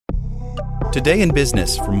Today in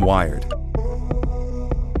Business from Wired.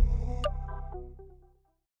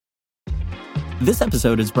 This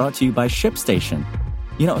episode is brought to you by ShipStation.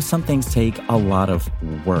 You know, some things take a lot of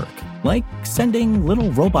work, like sending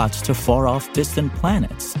little robots to far-off distant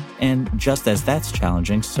planets. And just as that's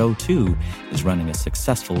challenging, so too is running a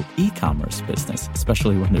successful e-commerce business,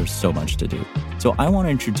 especially when there's so much to do. So I want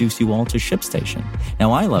to introduce you all to ShipStation.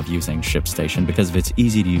 Now, I love using ShipStation because of its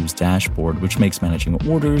easy-to-use dashboard, which makes managing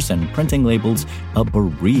orders and printing labels a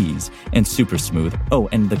breeze and super smooth. Oh,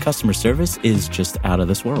 and the customer service is just out of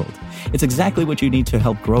this world. It's exactly what you need to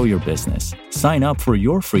help grow your business. Sign up for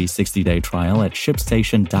your free 60-day trial at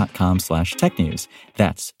shipstation.com/technews.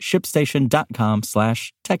 That's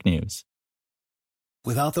shipstation.com/technews.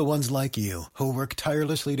 Without the ones like you, who work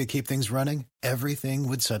tirelessly to keep things running, everything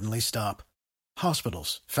would suddenly stop.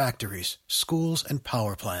 Hospitals, factories, schools, and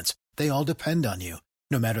power plants, they all depend on you.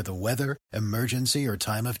 No matter the weather, emergency, or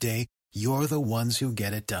time of day, you're the ones who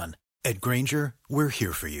get it done. At Grainger, we're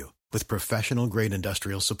here for you with professional-grade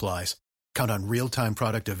industrial supplies. Count on real-time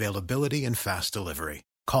product availability and fast delivery.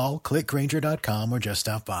 Call, click Grainger.com, or just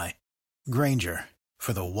stop by. Grainger,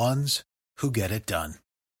 for the ones who get it done.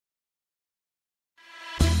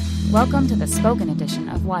 Welcome to the spoken edition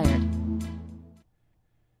of Wired.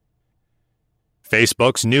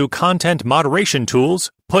 Facebook's new content moderation tools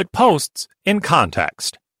put posts in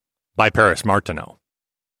context. By Paris Martineau.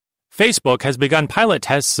 Facebook has begun pilot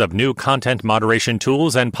tests of new content moderation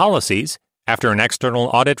tools and policies after an external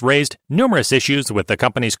audit raised numerous issues with the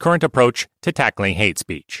company's current approach to tackling hate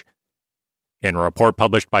speech. In a report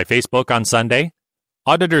published by Facebook on Sunday,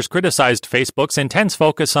 auditors criticized Facebook's intense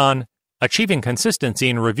focus on achieving consistency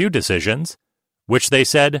in review decisions, which they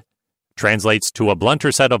said translates to a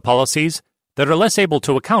blunter set of policies that are less able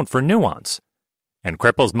to account for nuance and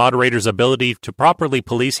cripples moderators' ability to properly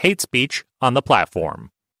police hate speech on the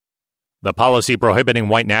platform. The policy prohibiting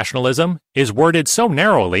white nationalism is worded so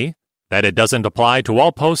narrowly that it doesn't apply to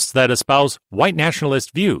all posts that espouse white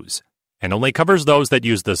nationalist views and only covers those that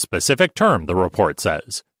use the specific term, the report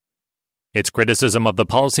says. Its criticism of the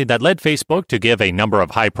policy that led Facebook to give a number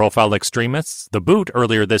of high-profile extremists the boot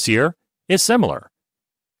earlier this year is similar.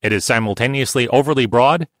 It is simultaneously overly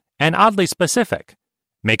broad and oddly specific,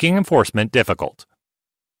 making enforcement difficult.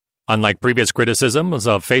 Unlike previous criticisms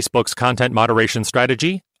of Facebook's content moderation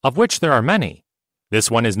strategy, of which there are many, this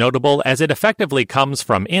one is notable as it effectively comes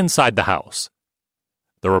from inside the house.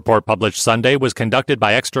 The report published Sunday was conducted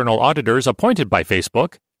by external auditors appointed by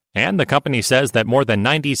Facebook, and the company says that more than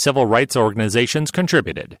 90 civil rights organizations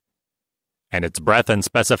contributed. And its breadth and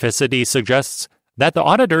specificity suggests that the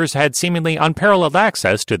auditors had seemingly unparalleled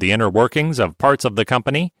access to the inner workings of parts of the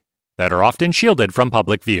company that are often shielded from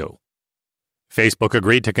public view. Facebook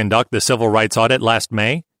agreed to conduct the civil rights audit last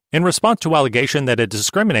May in response to allegation that it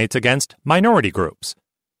discriminates against minority groups.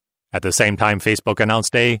 At the same time, Facebook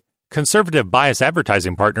announced a conservative bias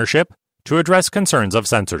advertising partnership to address concerns of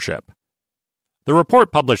censorship. The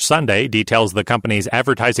report published Sunday details the company's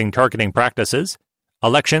advertising targeting practices,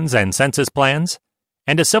 elections and census plans,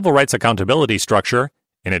 and a civil rights accountability structure,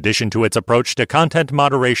 in addition to its approach to content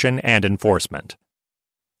moderation and enforcement.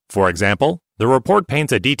 For example, the report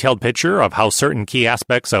paints a detailed picture of how certain key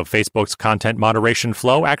aspects of Facebook's content moderation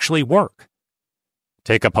flow actually work.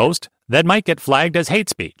 Take a post that might get flagged as hate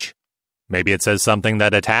speech. Maybe it says something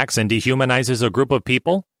that attacks and dehumanizes a group of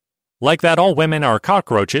people, like that all women are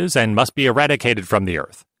cockroaches and must be eradicated from the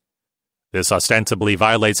earth. This ostensibly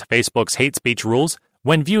violates Facebook's hate speech rules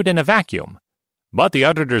when viewed in a vacuum, but the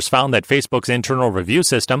auditors found that Facebook's internal review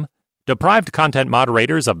system deprived content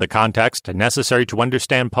moderators of the context necessary to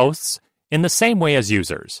understand posts in the same way as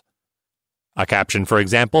users. A caption, for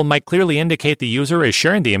example, might clearly indicate the user is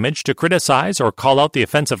sharing the image to criticize or call out the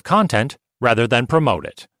offensive content rather than promote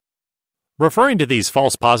it. Referring to these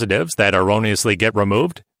false positives that erroneously get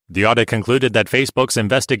removed, the audit concluded that Facebook's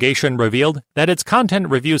investigation revealed that its content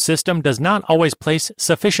review system does not always place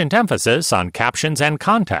sufficient emphasis on captions and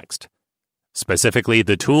context. Specifically,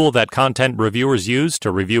 the tool that content reviewers use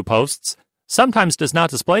to review posts sometimes does not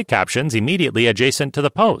display captions immediately adjacent to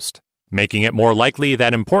the post, making it more likely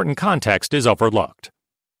that important context is overlooked.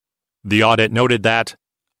 The audit noted that,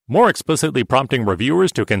 more explicitly prompting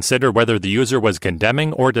reviewers to consider whether the user was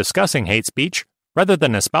condemning or discussing hate speech rather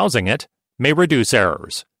than espousing it, may reduce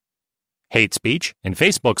errors. Hate speech, in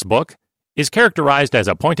Facebook's book, is characterized as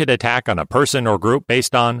a pointed attack on a person or group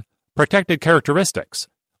based on protected characteristics,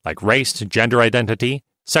 like race, gender identity,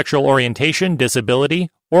 sexual orientation, disability,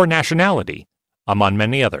 or nationality, among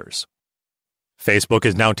many others. Facebook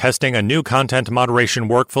is now testing a new content moderation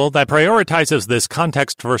workflow that prioritizes this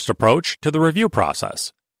context-first approach to the review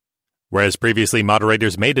process. Whereas previously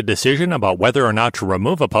moderators made a decision about whether or not to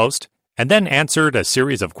remove a post and then answered a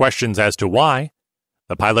series of questions as to why,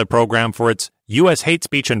 the pilot program for its U.S. hate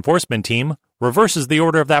speech enforcement team reverses the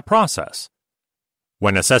order of that process.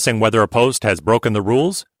 When assessing whether a post has broken the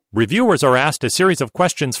rules, reviewers are asked a series of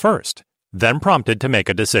questions first, then prompted to make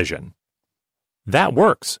a decision. That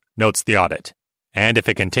works, notes the audit, and if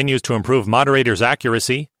it continues to improve moderators'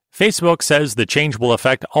 accuracy, Facebook says the change will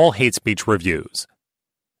affect all hate speech reviews.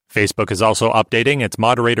 Facebook is also updating its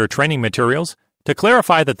moderator training materials to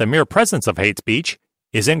clarify that the mere presence of hate speech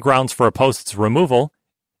isn't grounds for a post's removal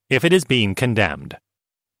if it is being condemned.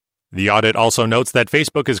 The audit also notes that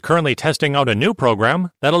Facebook is currently testing out a new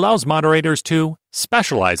program that allows moderators to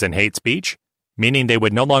specialize in hate speech, meaning they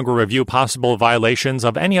would no longer review possible violations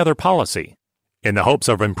of any other policy, in the hopes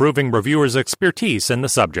of improving reviewers' expertise in the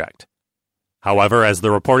subject. However, as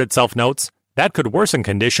the report itself notes, that could worsen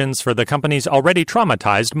conditions for the company's already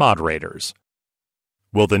traumatized moderators.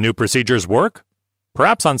 Will the new procedures work?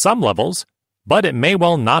 Perhaps on some levels, but it may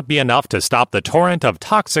well not be enough to stop the torrent of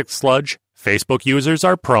toxic sludge Facebook users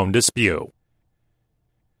are prone to spew.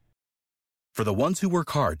 For the ones who work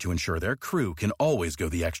hard to ensure their crew can always go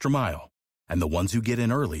the extra mile, and the ones who get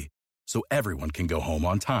in early so everyone can go home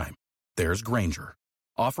on time, there's Grainger,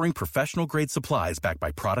 offering professional-grade supplies backed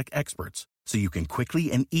by product experts so you can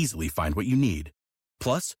quickly and easily find what you need.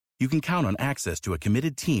 Plus, you can count on access to a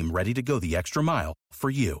committed team ready to go the extra mile for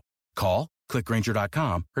you. Call, click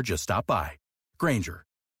Grainger.com, or just stop by. Grainger,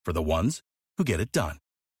 for the ones who get it done.